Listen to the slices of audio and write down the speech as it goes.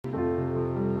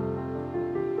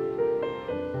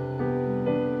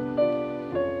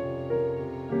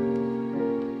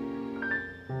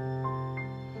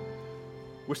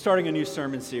We're starting a new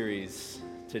sermon series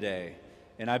today,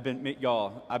 and I've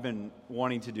been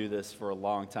wanting to do this for a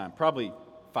long time, probably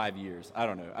 5 years, I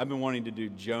don't know. I've been wanting to do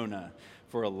Jonah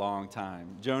for a long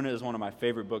time. Jonah is one of my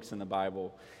favorite books in the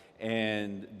Bible,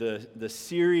 and the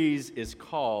series is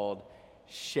called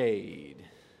Shade.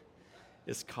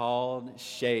 It's called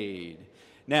Shade.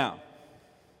 Now,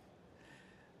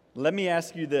 let me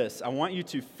ask you this. I want you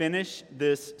to finish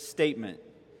this statement.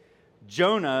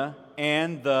 Jonah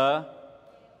and the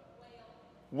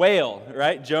whale,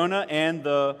 right? Jonah and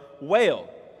the whale.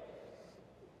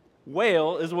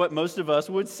 Whale is what most of us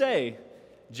would say.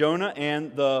 Jonah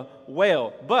and the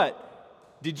whale.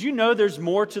 But did you know there's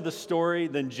more to the story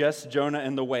than just Jonah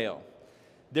and the whale?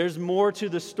 There's more to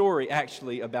the story,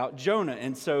 actually, about Jonah.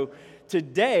 And so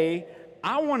today,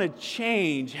 I want to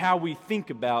change how we think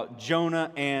about Jonah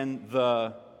and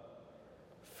the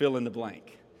fill in the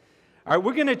blank. All right,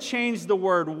 we're going to change the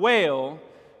word whale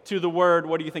to the word,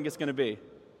 what do you think it's going to be?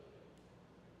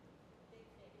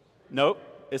 Nope,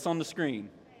 it's on the screen.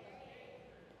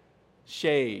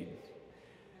 Shade.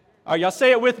 All right, y'all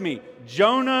say it with me.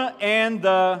 Jonah and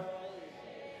the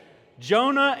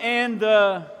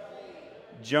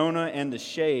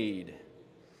shade.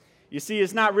 You see,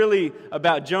 it's not really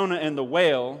about Jonah and the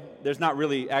whale. There's not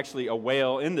really actually a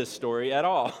whale in this story at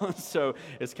all. So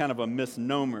it's kind of a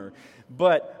misnomer.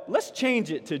 But let's change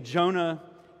it to Jonah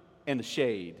and the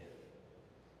shade.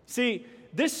 See,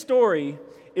 this story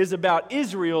is about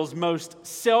Israel's most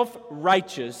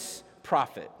self-righteous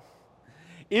prophet.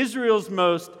 Israel's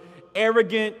most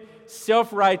arrogant,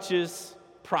 self-righteous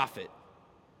prophet.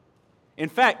 In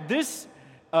fact, this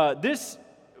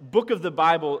book of the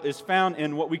Bible is found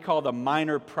in what we call the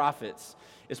minor prophets.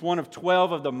 It's one of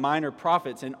 12 of the minor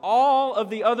prophets, and all of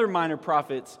the other minor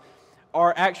prophets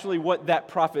are actually what that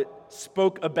prophet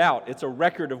spoke about. It's a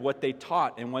record of what they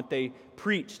taught and what they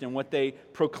preached and what they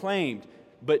proclaimed.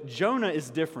 But Jonah is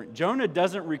different. Jonah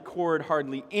doesn't record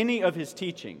hardly any of his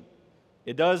teaching.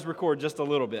 It does record just a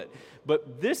little bit.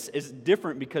 But this is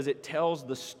different because it tells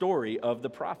the story of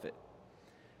the prophet.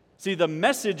 See, the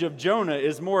message of Jonah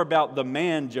is more about the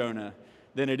man Jonah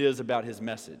than it is about his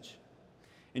message.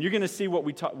 And you're going to see what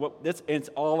we talk. It's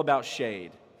all about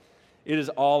shade. It is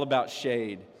all about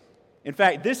shade. In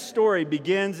fact, this story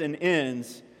begins and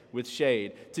ends with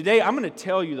shade. Today, I'm going to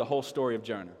tell you the whole story of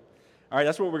Jonah. All right,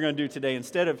 that's what we're going to do today.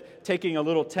 Instead of taking a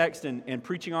little text and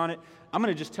preaching on it, I'm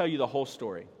going to just tell you the whole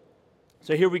story.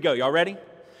 So here we go. Y'all ready?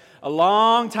 A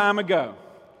long time ago,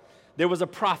 there was a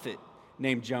prophet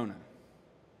named Jonah.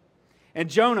 And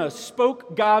Jonah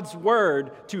spoke God's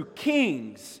word to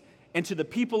kings and to the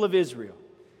people of Israel.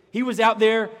 He was out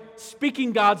there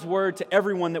speaking God's word to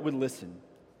everyone that would listen.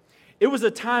 It was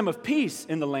a time of peace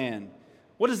in the land.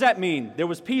 What does that mean? There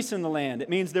was peace in the land. It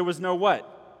means there was no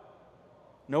what?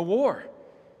 No war.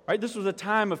 Right? This was a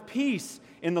time of peace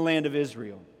in the land of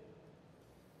Israel.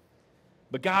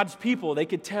 But God's people, they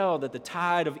could tell that the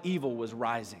tide of evil was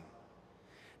rising.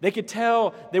 They could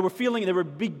tell they were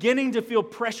beginning to feel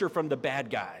pressure from the bad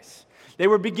guys. They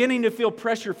were beginning to feel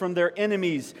pressure from their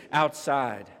enemies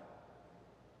outside.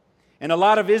 And a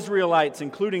lot of Israelites,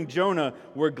 including Jonah,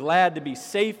 were glad to be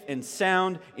safe and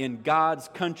sound in God's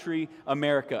country,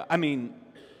 America. I mean,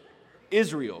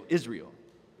 Israel,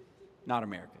 not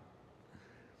America.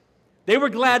 They were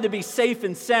glad to be safe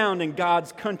and sound in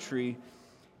God's country,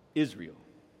 Israel.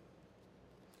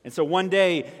 And so one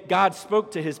day, God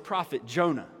spoke to his prophet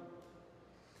Jonah.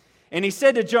 And he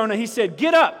said to Jonah, he said,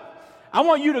 "Get up. I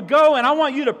want you to go and I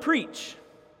want you to preach."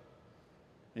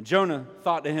 And Jonah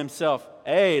thought to himself,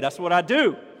 "Hey, that's what I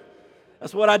do.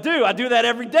 That's what I do. I do that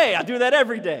every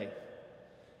day.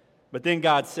 But then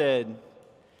God said,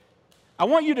 "I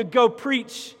want you to go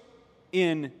preach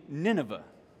in Nineveh."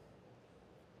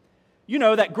 You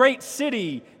know, that great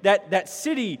city, that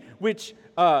city which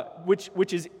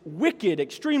is wicked,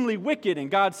 extremely wicked.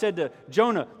 And God said to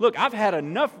Jonah, "Look, I've had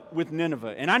enough with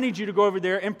Nineveh, and I need you to go over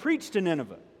there and preach to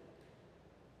Nineveh.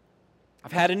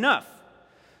 I've had enough."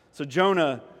 So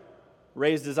Jonah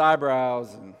raised his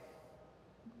eyebrows and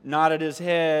nodded his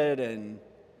head and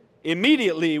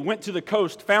immediately went to the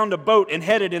coast, found a boat, and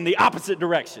headed in the opposite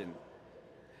direction.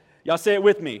 Y'all say it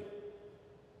with me.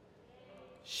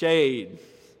 Shade.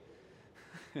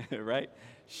 Right?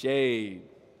 Shade.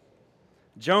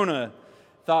 Jonah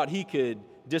thought he could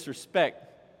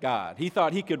disrespect God. He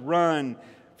thought he could run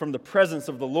from the presence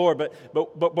of the Lord.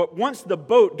 But once the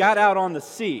boat got out on the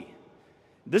sea,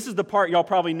 this is the part y'all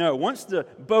probably know. Once the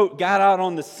boat got out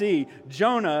on the sea,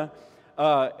 Jonah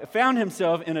found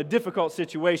himself in a difficult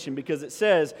situation because it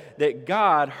says that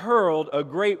God hurled a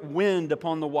great wind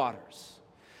upon the waters.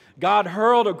 God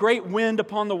hurled a great wind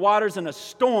upon the waters, and a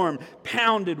storm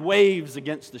pounded waves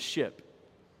against the ship,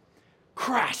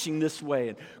 crashing this way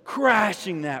and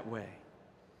crashing that way.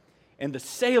 And the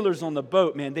sailors on the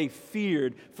boat, man, they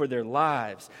feared for their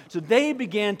lives. So they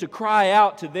began to cry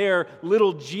out to their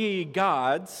little g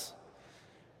gods,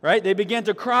 right? They began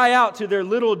to cry out to their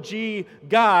little g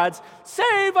gods,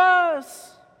 "Save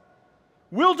us!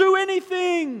 We'll do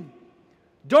anything!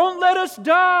 Don't let us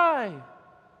die!"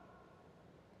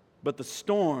 But the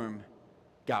storm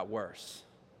got worse.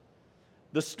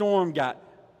 The storm got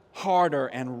harder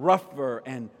and rougher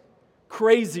and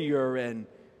crazier, and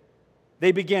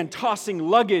they began tossing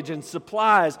luggage and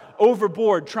supplies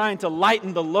overboard, trying to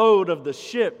lighten the load of the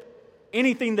ship.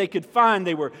 Anything they could find,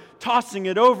 they were tossing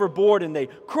it overboard, and they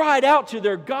cried out to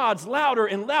their gods louder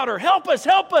and louder, "Help us,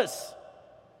 help us!"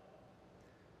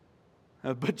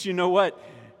 But you know what?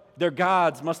 Their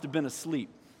gods must have been asleep.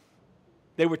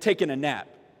 They were taking a nap.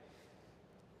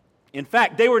 In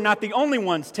fact, they were not the only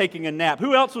ones taking a nap.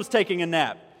 Who else was taking a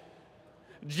nap?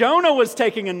 Jonah was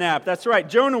taking a nap. That's right.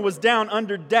 Jonah was down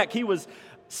under deck. He was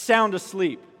sound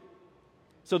asleep.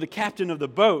 So the captain of the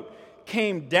boat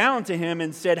came down to him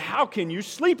and said, "How can you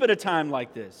sleep at a time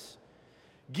like this?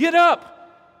 Get up,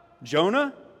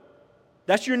 Jonah."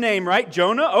 That's your name, right?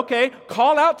 Jonah? Okay.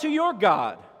 Call out to your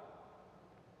God.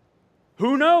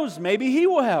 Who knows? Maybe he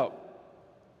will help.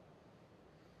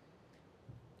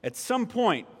 At some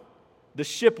point, the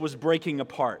ship was breaking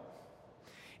apart,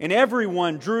 and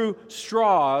everyone drew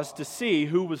straws to see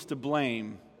who was to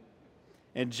blame.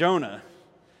 And Jonah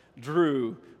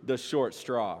drew the short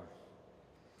straw.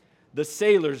 The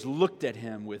sailors looked at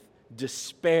him with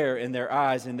despair in their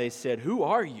eyes, and they said, "Who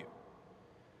are you?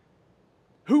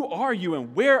 Who are you,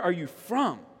 and where are you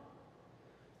from?"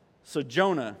 So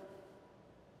Jonah,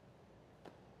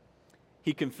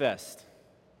 he confessed.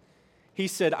 He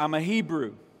said, "I'm a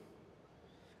Hebrew.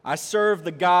 I serve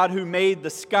the God who made the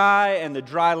sky and the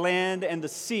dry land and the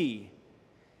sea."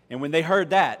 And when they heard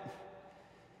that,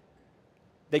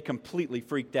 they completely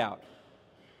freaked out.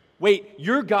 "Wait,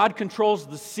 your God controls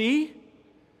the sea?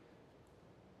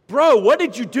 Bro, what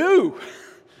did you do?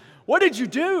 What did you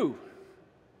do?"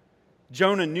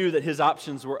 Jonah knew that his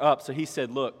options were up, so he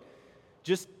said, "Look,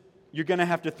 you're going to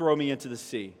have to throw me into the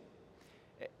sea.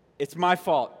 It's my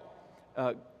fault.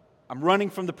 I'm running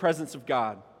from the presence of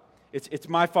God. It's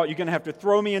my fault. You're going to have to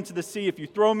throw me into the sea. If you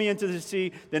throw me into the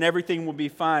sea, then everything will be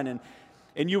fine."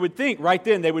 And you would think right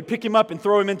then they would pick him up and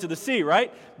throw him into the sea,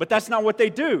 right? But that's not what they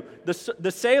do.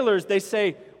 The sailors, they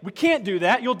say, "We can't do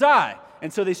that. You'll die."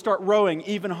 And so they start rowing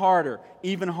even harder,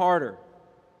 even harder.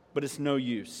 But it's no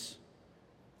use.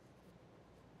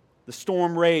 The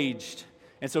storm raged.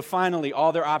 And so finally,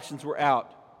 all their options were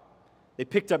out. They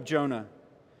picked up Jonah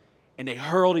and they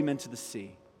hurled him into the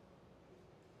sea.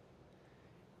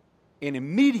 And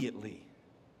immediately,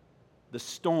 the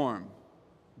storm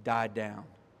died down.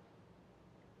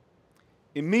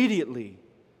 Immediately,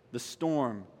 the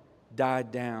storm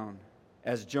died down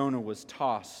as Jonah was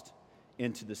tossed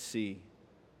into the sea.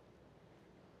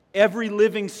 Every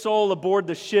living soul aboard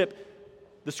the ship,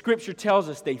 the scripture tells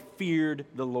us they feared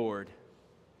the Lord,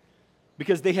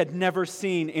 because they had never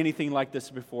seen anything like this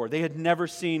before. They had never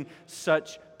seen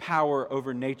such power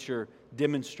over nature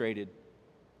demonstrated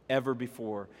ever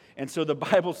before. And so the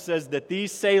Bible says that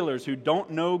these sailors who don't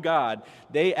know God,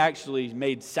 they actually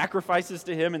made sacrifices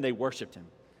to Him and they worshiped Him.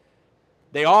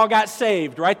 They all got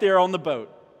saved right there on the boat.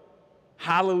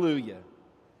 Hallelujah.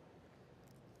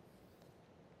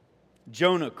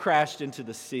 Jonah crashed into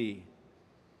the sea.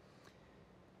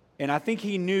 And I think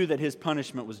he knew that his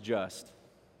punishment was just.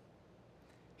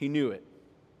 He knew it.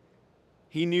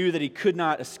 He knew that he could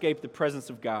not escape the presence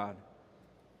of God.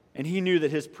 And he knew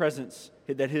that his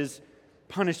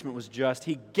punishment was just.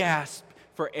 He gasped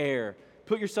for air.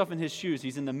 Put yourself in his shoes.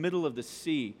 He's in the middle of the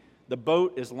sea. The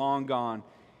boat is long gone.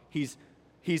 He's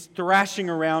thrashing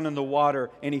around in the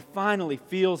water, and he finally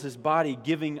feels his body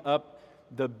giving up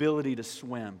the ability to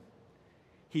swim.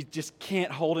 He just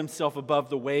can't hold himself above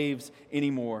the waves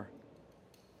anymore.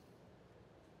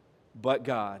 But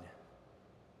God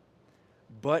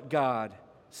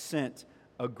sent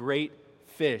a great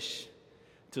fish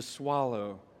to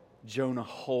swallow Jonah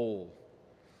whole.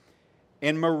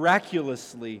 And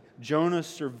miraculously, Jonah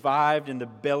survived in the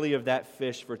belly of that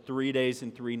fish for 3 days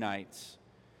and 3 nights.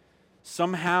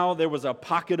 Somehow there was a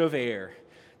pocket of air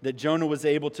that Jonah was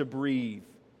able to breathe.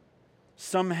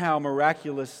 Somehow,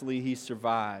 miraculously, he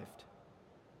survived.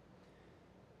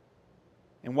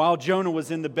 And while Jonah was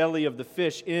in the belly of the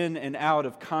fish, in and out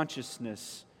of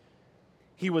consciousness,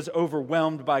 he was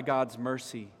overwhelmed by God's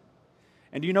mercy.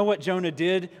 And do you know what Jonah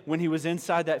did when he was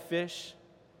inside that fish?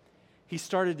 he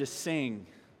started to sing.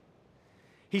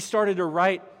 He started to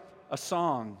write a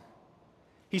song.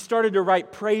 He started to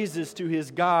write praises to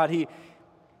his God.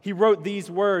 He wrote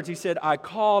these words. He said, I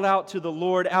called out to the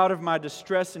Lord out of my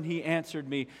distress, and he answered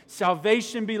me.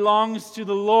 Salvation belongs to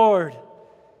the Lord.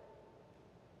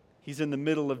 He's in the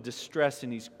middle of distress,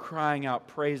 and he's crying out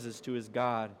praises to his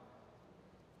God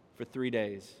for 3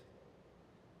 days.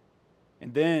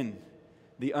 And then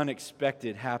the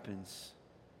unexpected happens.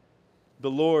 The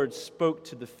Lord spoke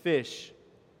to the fish,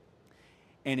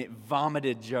 and it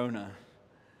vomited Jonah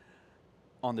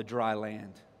on the dry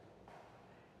land.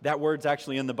 That word's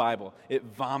actually in the Bible. It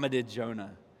vomited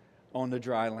Jonah on the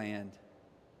dry land.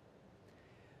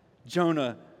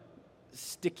 Jonah,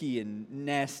 sticky and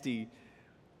nasty,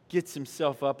 gets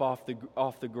himself up off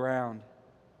the ground,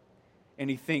 and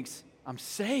he thinks, I'm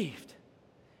saved.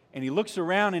 And he looks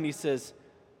around and he says,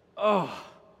 oh,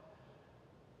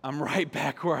 I'm right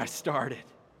back where I started.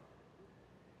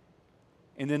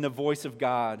 And then the voice of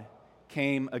God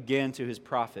came again to his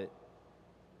prophet.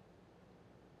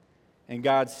 And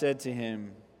God said to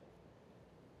him,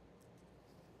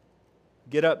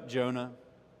 get up, Jonah.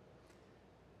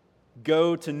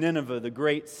 Go to Nineveh, the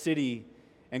great city,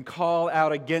 and call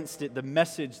out against it the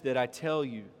message that I tell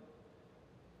you.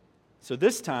 So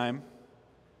this time,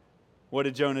 what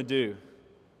did Jonah do?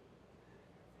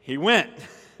 He went.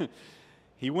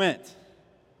 He went.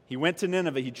 He went to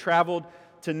Nineveh. He traveled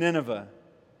to Nineveh.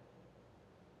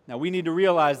 Now we need to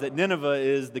realize that Nineveh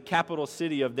is the capital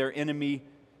city of their enemy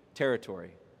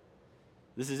territory.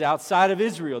 This is outside of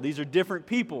Israel. These are different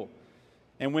people.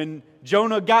 And when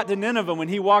Jonah got to Nineveh, when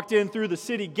he walked in through the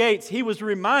city gates, he was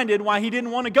reminded why he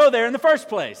didn't want to go there in the first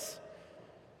place.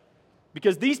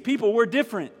 Because these people were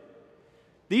different.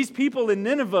 These people in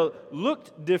Nineveh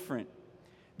looked different.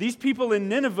 These people in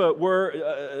Nineveh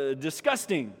were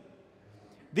disgusting.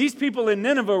 These people in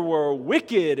Nineveh were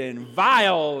wicked and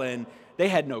vile, and they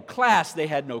had no class, they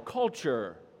had no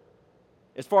culture.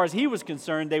 As far as he was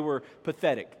concerned, they were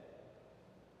pathetic.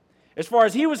 As far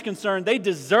as he was concerned, they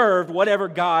deserved whatever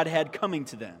God had coming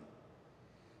to them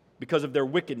because of their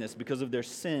wickedness, because of their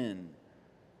sin.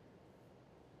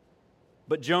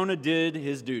 But Jonah did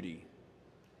his duty.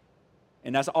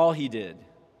 And that's all he did.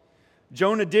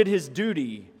 Jonah did his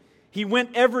duty. He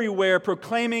went everywhere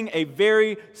proclaiming a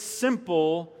very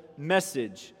simple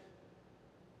message.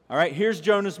 All right, here's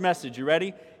Jonah's message. You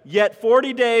ready? Yet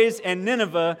 40 days and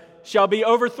Nineveh shall be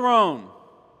overthrown.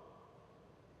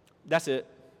 That's it.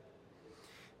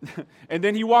 And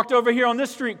then he walked over here on this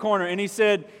street corner and he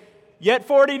said, yet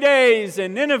 40 days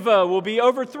and Nineveh will be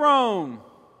overthrown.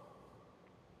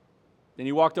 Then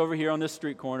he walked over here on this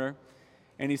street corner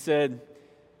and he said,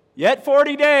 yet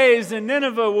 40 days and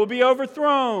Nineveh will be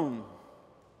overthrown.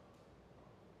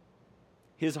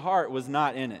 His heart was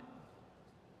not in it.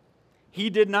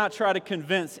 He did not try to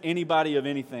convince anybody of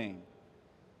anything.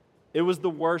 It was the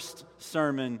worst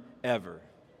sermon ever.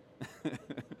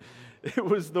 It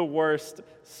was the worst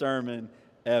sermon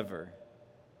ever.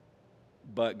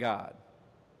 But God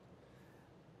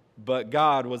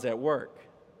was at work.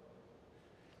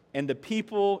 And the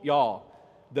people,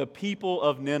 the people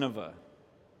of Nineveh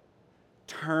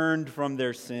turned from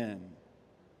their sin.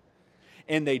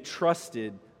 And they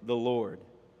trusted the Lord.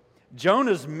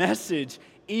 Jonah's message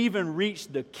even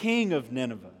reached the king of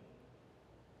Nineveh.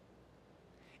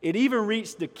 It even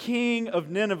reached the king of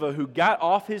Nineveh, who got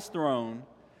off his throne,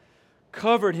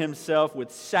 covered himself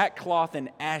with sackcloth and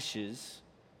ashes,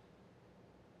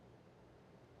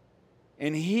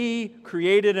 and he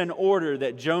created an order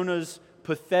that Jonah's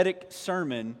pathetic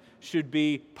sermon should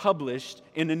be published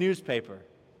in the newspaper.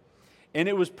 And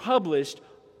it was published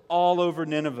all over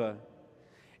Nineveh.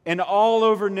 And all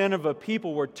over Nineveh,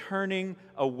 people were turning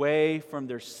away from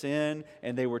their sin,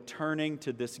 and they were turning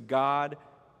to this God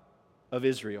of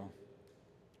Israel.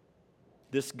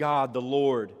 This God, the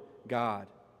Lord God.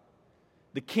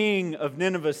 The king of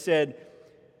Nineveh said,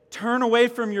 turn away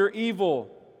from your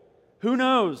evil. Who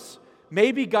knows?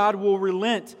 Maybe God will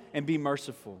relent and be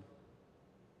merciful.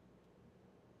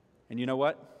 And you know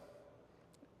what?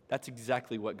 That's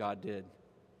exactly what God did.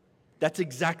 That's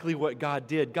exactly what God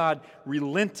did. God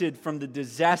relented from the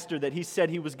disaster that He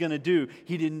said He was going to do.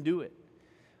 He didn't do it.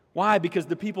 Why? Because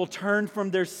the people turned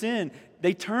from their sin.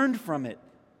 They turned from it.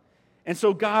 And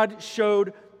so God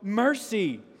showed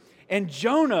mercy. And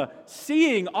Jonah,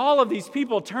 seeing all of these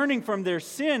people turning from their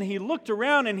sin, he looked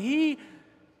around and he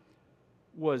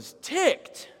was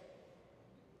ticked.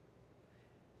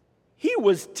 He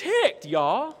was ticked,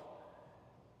 y'all.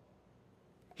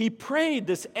 He prayed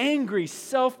this angry,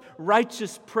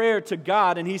 self-righteous prayer to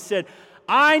God, and he said,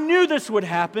 I knew this would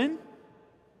happen.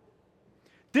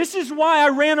 This is why I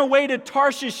ran away to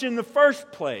Tarshish in the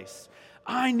first place.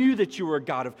 I knew that you were a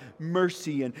God of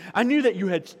mercy, and I knew that you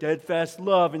had steadfast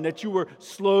love and that you were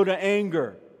slow to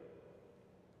anger.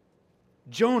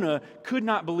 Jonah could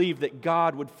not believe that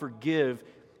God would forgive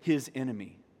his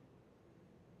enemy.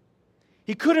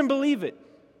 He couldn't believe it.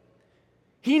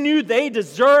 He knew they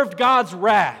deserved God's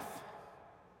wrath.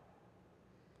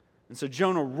 And so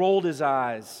Jonah rolled his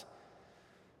eyes.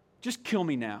 Just kill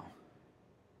me now.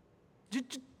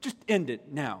 Just end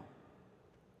it now.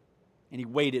 And he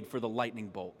waited for the lightning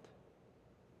bolt.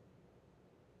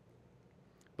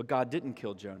 But God didn't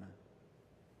kill Jonah.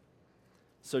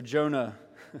 So Jonah,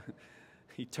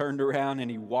 he turned around and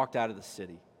he walked out of the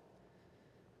city.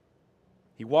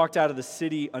 He walked out of the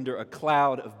city under a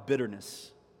cloud of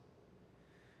bitterness.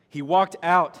 He walked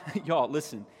out, y'all,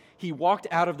 listen. He walked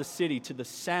out of the city to the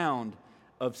sound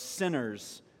of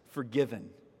sinners forgiven.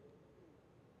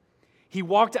 He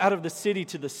walked out of the city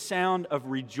to the sound of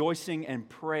rejoicing and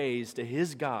praise to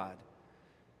his God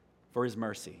for his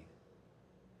mercy.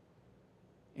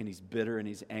 And he's bitter and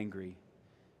he's angry.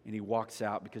 And he walks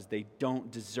out because they don't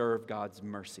deserve God's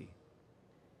mercy.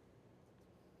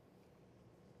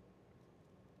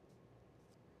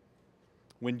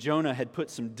 When Jonah had put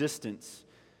some distance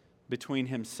between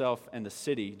himself and the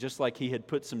city, just like he had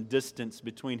put some distance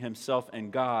between himself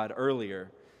and God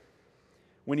earlier,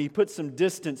 when he put some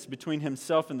distance between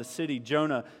himself and the city,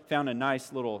 Jonah found a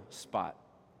nice little spot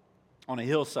on a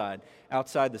hillside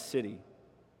outside the city.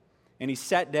 And he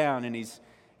sat down and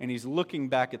he's looking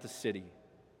back at the city.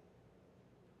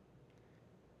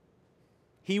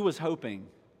 He was hoping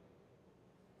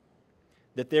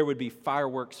that there would be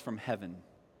fireworks from heaven,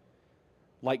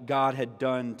 like God had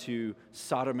done to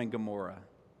Sodom and Gomorrah.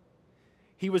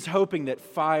 He was hoping that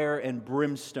fire and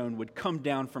brimstone would come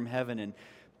down from heaven and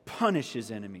punish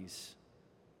his enemies,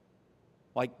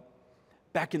 like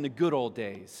back in the good old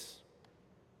days.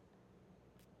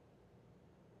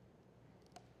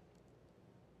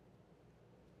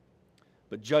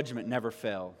 But judgment never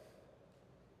fell.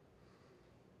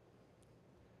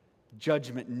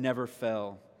 Judgment never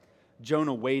fell.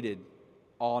 Jonah waited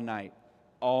all night,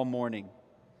 all morning,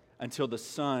 until the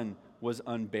sun was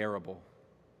unbearable.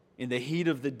 In the heat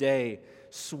of the day,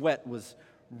 sweat was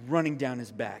running down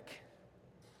his back.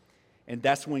 And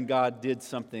that's when God did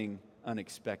something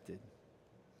unexpected.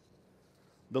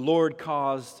 The Lord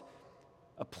caused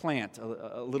a plant,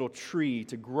 a little tree,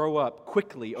 to grow up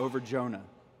quickly over Jonah.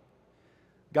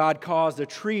 God caused a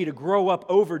tree to grow up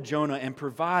over Jonah and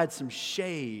provide some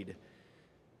shade,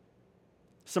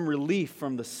 some relief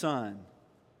from the sun.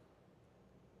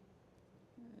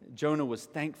 Jonah was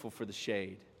thankful for the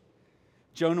shade.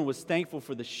 Jonah was thankful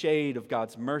for the shade of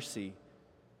God's mercy.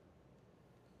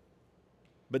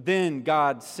 But then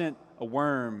God sent a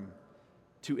worm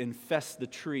to infest the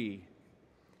tree,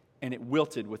 and it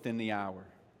wilted within the hour.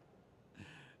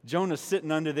 Jonah's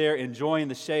sitting under there enjoying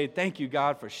the shade. Thank you,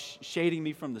 God, for shading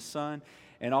me from the sun.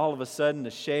 And all of a sudden, the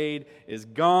shade is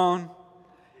gone,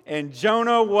 and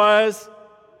Jonah was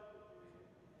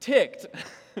ticked.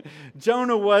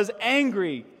 Jonah was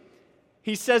angry.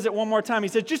 He says it one more time. He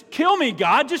said, "Just kill me,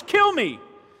 God, just kill me.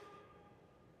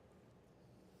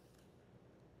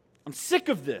 I'm sick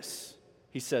of this,"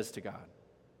 he says to God.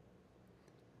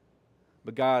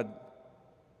 But God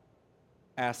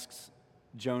asks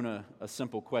Jonah a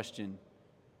simple question.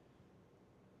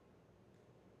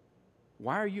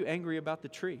 Why are you angry about the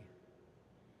tree?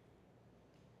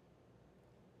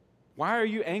 Why are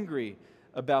you angry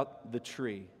about the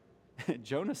tree?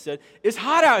 Jonah said, "It's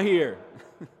hot out here."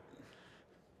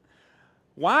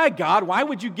 Why, God? Why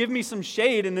would you give me some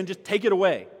shade and then just take it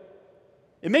away?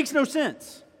 It makes no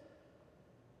sense.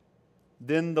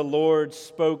 Then the Lord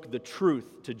spoke the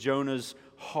truth to Jonah's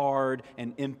hard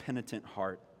and impenitent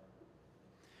heart.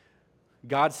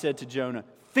 God said to Jonah,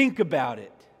 "Think about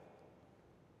it.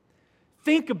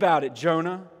 Think about it,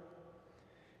 Jonah.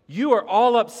 You are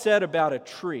all upset about a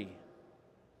tree.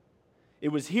 It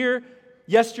was here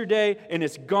yesterday and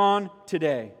it's gone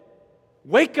today.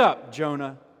 Wake up,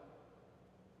 Jonah.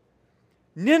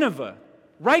 Nineveh,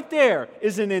 right there,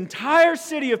 is an entire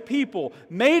city of people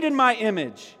made in my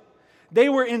image. They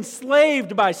were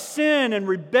enslaved by sin and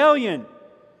rebellion.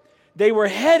 They were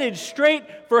headed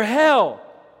straight for hell.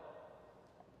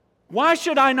 Why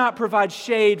should I not provide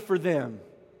shade for them?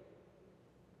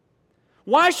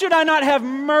 Why should I not have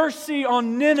mercy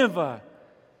on Nineveh?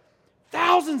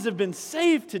 Thousands have been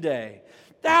saved today.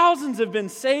 Thousands have been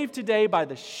saved today by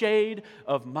the shade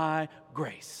of my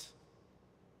grace."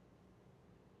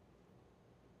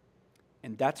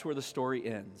 And that's where the story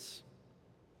ends.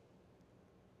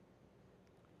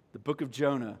 The book of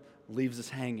Jonah leaves us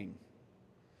hanging.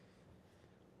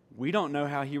 We don't know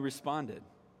how he responded.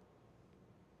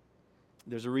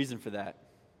 There's a reason for that.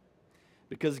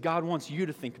 Because God wants you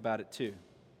to think about it too.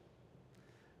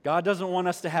 God doesn't want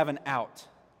us to have an out.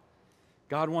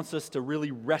 God wants us to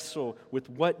really wrestle with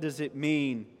what does it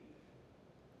mean?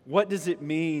 What does it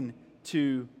mean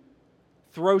to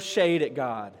throw shade at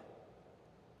God?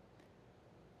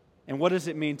 And what does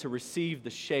it mean to receive the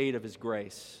shade of His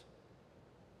grace?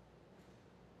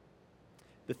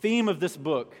 The theme of this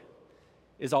book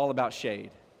is all about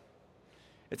shade.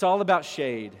 It's all about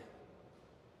shade.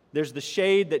 There's the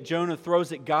shade that Jonah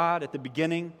throws at God at the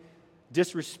beginning,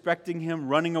 disrespecting Him,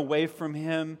 running away from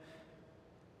Him,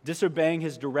 disobeying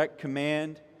His direct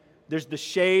command. There's the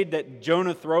shade that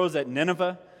Jonah throws at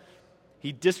Nineveh.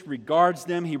 He disregards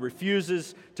them. He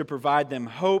refuses to provide them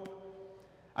hope.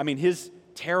 I mean, his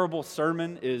terrible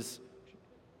sermon is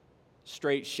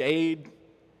straight shade,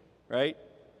 right?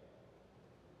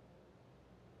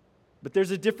 But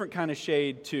there's a different kind of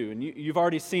shade too, and you've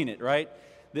already seen it, right?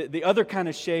 The other kind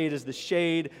of shade is the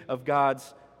shade of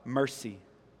God's mercy.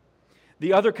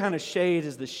 The other kind of shade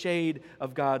is the shade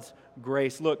of God's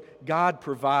grace. Look, God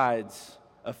provides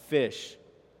a fish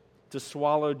to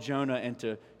swallow Jonah and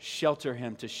to shelter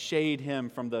him, to shade him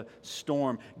from the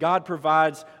storm. God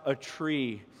provides a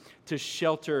tree to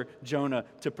shelter Jonah,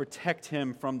 to protect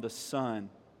him from the sun.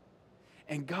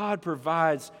 And God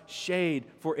provides shade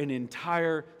for an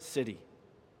entire city,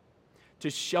 to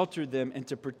shelter them and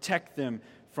to protect them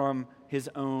from His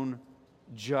own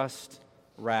just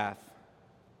wrath.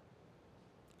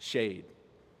 Shade.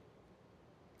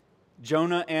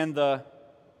 Jonah and the...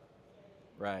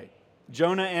 Right.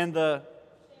 Jonah and the...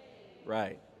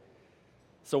 Right.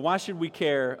 So why should we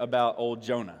care about old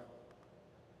Jonah?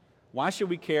 Why should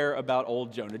we care about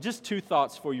old Jonah? Just two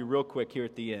thoughts for you real quick here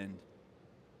at the end.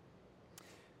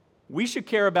 We should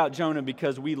care about Jonah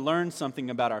because we learn something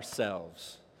about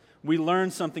ourselves. We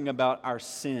learn something about our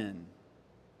sin.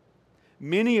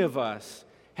 Many of us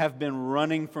have been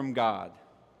running from God.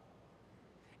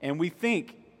 And we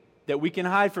think that we can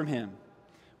hide from Him.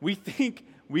 We think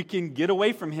we can get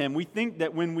away from Him. We think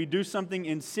that when we do something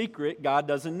in secret, God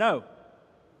doesn't know.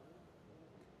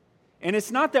 And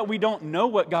it's not that we don't know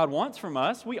what God wants from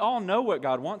us. We all know what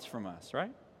God wants from us,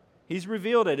 right? He's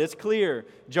revealed it. It's clear.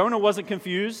 Jonah wasn't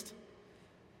confused.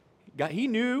 He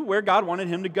knew where God wanted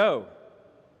him to go.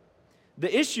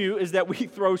 The issue is that we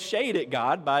throw shade at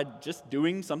God by just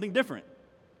doing something different.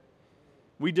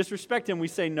 We disrespect Him. We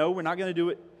say, no, we're not going to do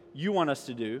what you want us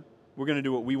to do. We're going to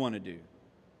do what we want to do.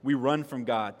 We run from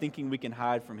God, thinking we can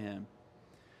hide from Him.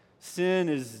 Sin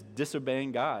is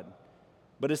disobeying God,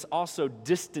 but it's also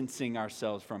distancing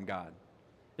ourselves from God.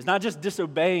 It's not just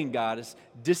disobeying God, it's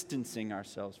distancing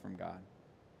ourselves from God.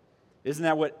 Isn't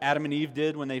that what Adam and Eve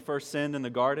did when they first sinned in the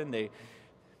garden? They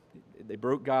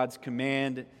broke God's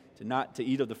command not to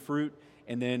eat of the fruit,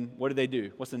 and then what did they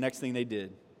do? What's the next thing they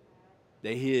did?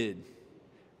 They hid,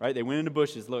 right? They went into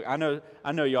bushes. Look, I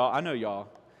know y'all.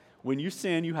 When you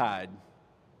sin, you hide.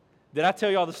 Did I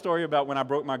tell y'all the story about when I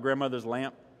broke my grandmother's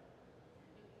lamp?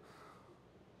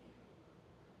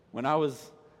 When I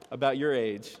was about your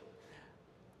age,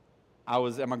 I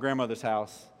was at my grandmother's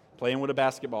house playing with a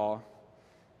basketball,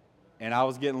 and I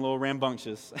was getting a little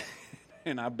rambunctious,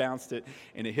 and I bounced it,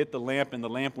 and it hit the lamp, and the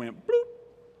lamp went bloop,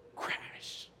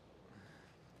 crash.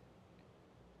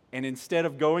 And instead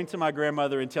of going to my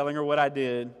grandmother and telling her what I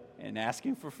did and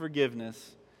asking for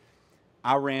forgiveness,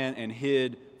 I ran and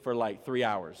hid for like 3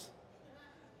 hours.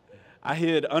 I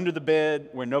hid under the bed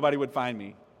where nobody would find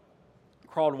me.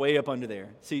 Crawled way up under there.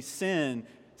 See, sin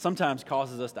sometimes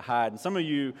causes us to hide. And some of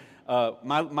you,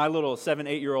 my little 7,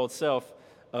 8-year-old self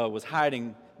was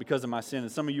hiding because of my sin,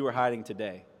 and some of you are hiding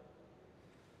today.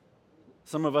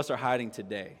 Some of us are hiding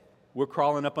today. We're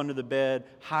crawling up under the bed,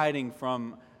 hiding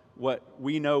from what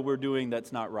we know we're doing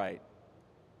that's not right.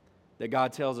 That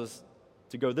God tells us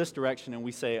to go this direction, and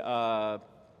we say, no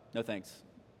thanks.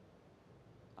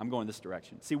 I'm going this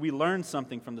direction. See, we learn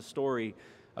something from the story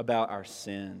about our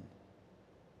sin.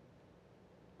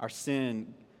 Our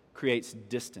sin creates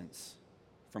distance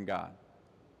from God.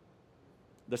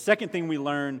 The second thing we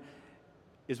learn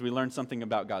is we learn something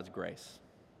about God's grace.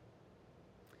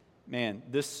 Man,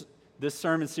 this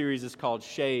sermon series is called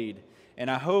Shade, and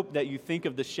I hope that you think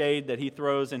of the shade that He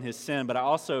throws in His sin, but I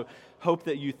also hope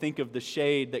that you think of the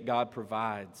shade that God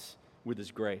provides with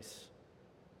His grace.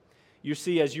 You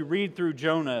see, as you read through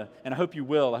Jonah, and I hope you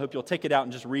will, I hope you'll take it out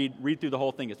and just read through the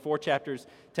whole thing. It's 4 chapters,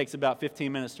 takes about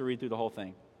 15 minutes to read through the whole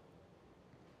thing.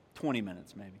 20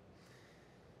 minutes maybe.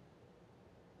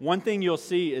 One thing you'll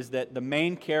see is that the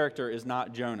main character is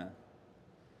not Jonah.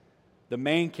 The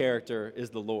main character is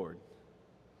the Lord.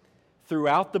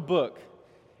 Throughout the book,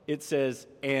 it says,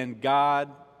 and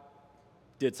God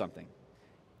did something.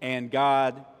 And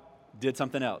God did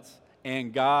something else.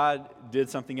 And God did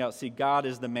something else. See, God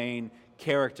is the main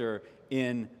character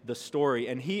in the story,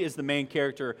 and He is the main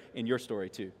character in your story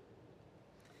too.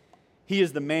 He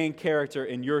is the main character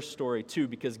in your story too,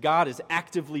 because God is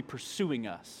actively pursuing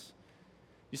us.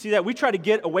 You see that? We try to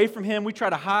get away from Him, we try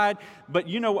to hide, but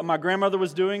you know what my grandmother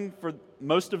was doing for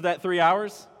most of that 3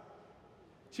 hours?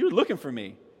 She was looking for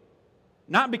me.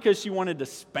 Not because she wanted to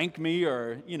spank me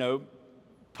or,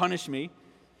 punish me.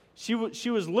 She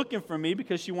was looking for me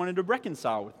because she wanted to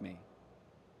reconcile with me.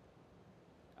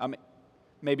 I mean,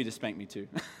 maybe to spank me too.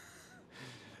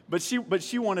 but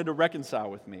she wanted to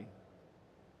reconcile with me.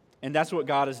 And that's what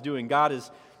God is doing. God is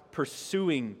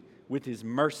pursuing with His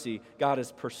mercy. God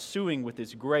is pursuing with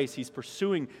His grace. He's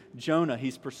pursuing Jonah.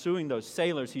 He's pursuing those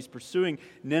sailors. He's pursuing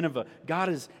Nineveh. God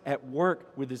is at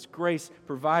work with His grace,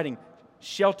 providing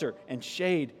shelter and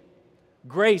shade.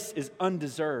 Grace is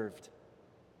undeserved.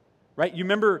 Right? You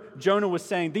remember Jonah was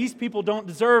saying, these people don't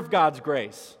deserve God's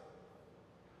grace.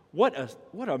 What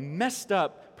a messed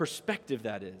up perspective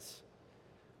that is.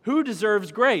 Who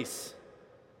deserves grace?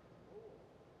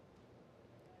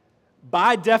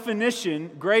 By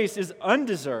definition, grace is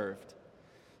undeserved.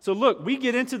 So look, we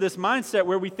get into this mindset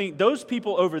where we think those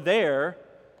people over there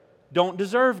don't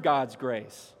deserve God's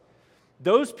grace.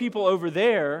 Those people over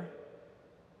there,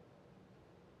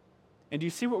 and do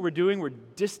you see what we're doing? We're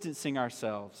distancing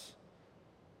ourselves.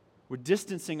 We're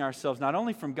distancing ourselves not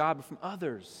only from God, but from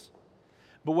others.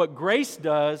 But what grace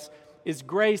does is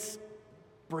grace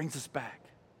brings us back.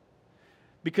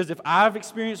 Because if I've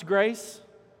experienced grace,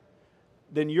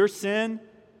 then your sin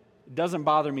doesn't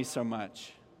bother me so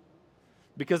much.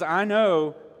 Because I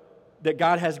know that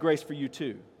God has grace for you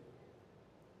too.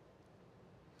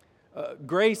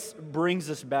 Grace brings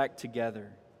us back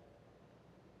together.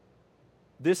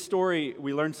 In this story,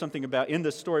 we learned something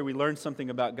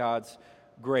about God's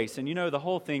grace. And the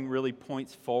whole thing really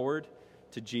points forward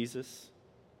to Jesus.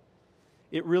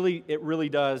 It really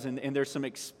does, and there's some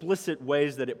explicit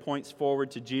ways that it points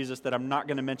forward to Jesus that I'm not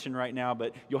going to mention right now,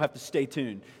 but you'll have to stay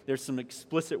tuned. There's some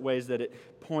explicit ways that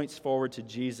it points forward to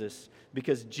Jesus,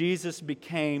 because Jesus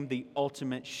became the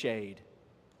ultimate shade.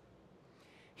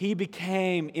 He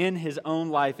became in His own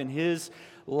life, in His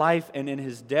life and in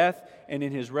His death and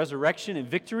in His resurrection and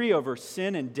victory over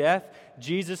sin and death,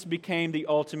 Jesus became the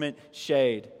ultimate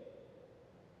shade.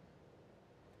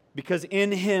 Because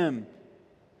in Him,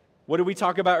 what did we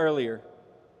talk about earlier?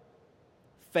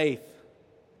 Faith.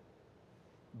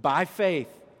 By faith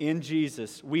in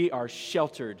Jesus, we are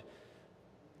sheltered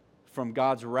from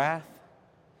God's wrath.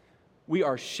 We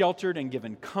are sheltered and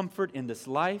given comfort in this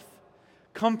life,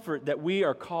 comfort that we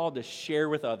are called to share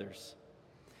with others.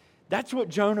 That's what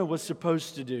Jonah was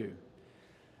supposed to do.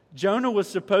 Jonah was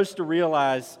supposed to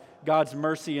realize God's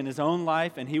mercy in his own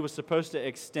life, and he was supposed to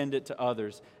extend it to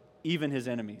others, even his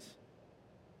enemies.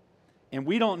 And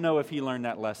we don't know if he learned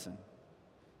that lesson.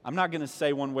 I'm not going to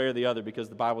say one way or the other because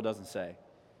the Bible doesn't say.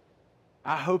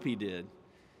 I hope he did,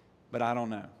 but I don't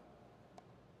know.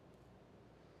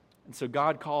 And so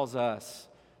God calls us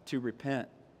to repent,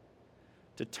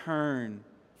 to turn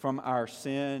from our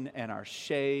sin and our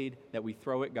shade that we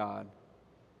throw at God,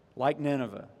 like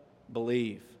Nineveh,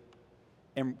 believe,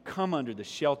 and come under the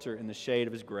shelter and the shade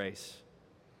of His grace.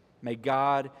 May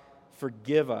God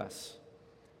forgive us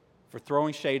for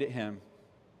throwing shade at Him,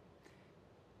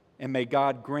 and may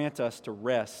God grant us to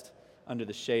rest under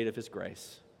the shade of His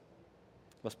grace.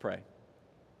 Let's pray.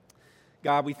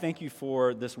 God, we thank You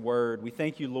for this word. We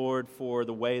thank You, Lord, for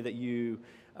the way that You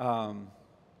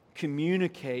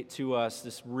communicate to us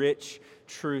this rich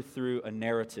truth through a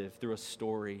narrative, through a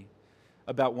story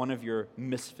about one of Your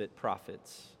misfit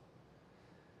prophets.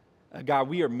 God,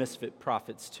 we are misfit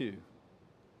prophets too.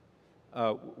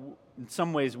 In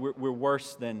some ways, we're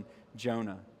worse than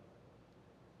Jonah.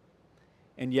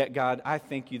 And yet, God, I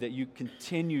thank You that You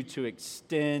continue to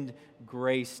extend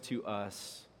grace to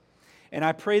us. And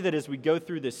I pray that as we go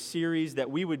through this series,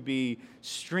 that we would be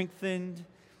strengthened,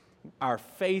 our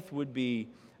faith would be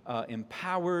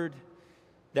empowered,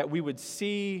 that we would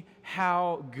see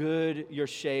how good Your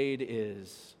shade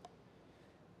is,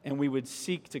 and we would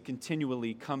seek to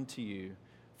continually come to You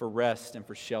for rest and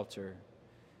for shelter,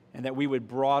 and that we would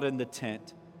broaden the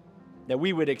tent, that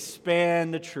we would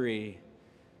expand the tree,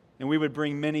 and we would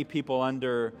bring many people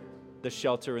under the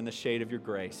shelter and the shade of Your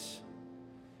grace.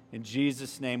 In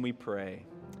Jesus' name we pray.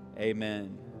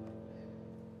 Amen.